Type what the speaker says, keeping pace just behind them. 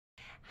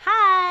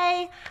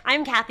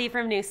I'm Kathy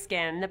from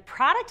NuSkin. The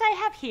product I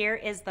have here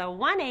is the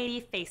 180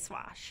 Face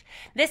Wash.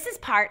 This is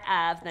part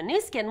of the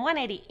NuSkin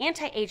 180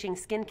 Anti-Aging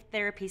Skin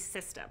Therapy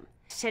System.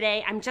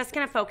 Today, I'm just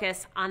gonna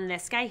focus on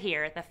this guy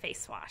here, the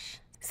face wash.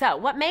 So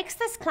what makes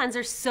this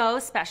cleanser so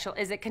special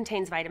is it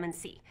contains vitamin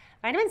C.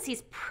 Vitamin C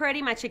is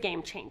pretty much a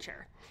game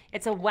changer.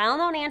 It's a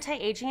well-known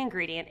anti-aging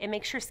ingredient. It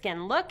makes your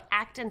skin look,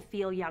 act, and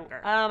feel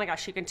younger. Oh my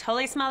gosh, you can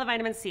totally smell the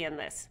vitamin C in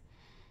this.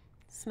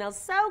 Smells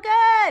so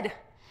good.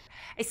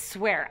 I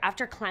swear,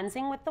 after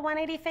cleansing with the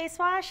 180 face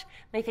wash,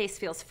 my face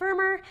feels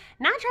firmer,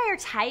 not dry or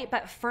tight,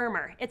 but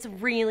firmer. It's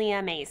really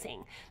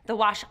amazing. The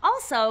wash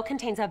also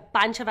contains a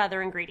bunch of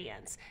other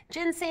ingredients,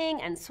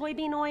 ginseng and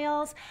soybean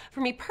oils. For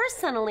me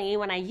personally,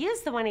 when I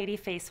use the 180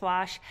 face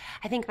wash,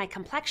 I think my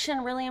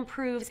complexion really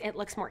improves. It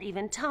looks more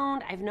even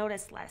toned. I've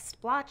noticed less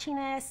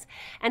blotchiness,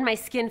 and my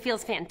skin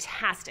feels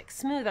fantastic,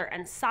 smoother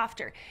and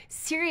softer.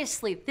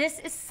 Seriously, this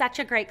is such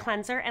a great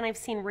cleanser, and I've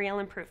seen real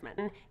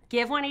improvement.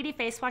 Give 180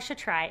 face wash a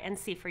try and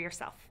see for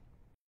yourself.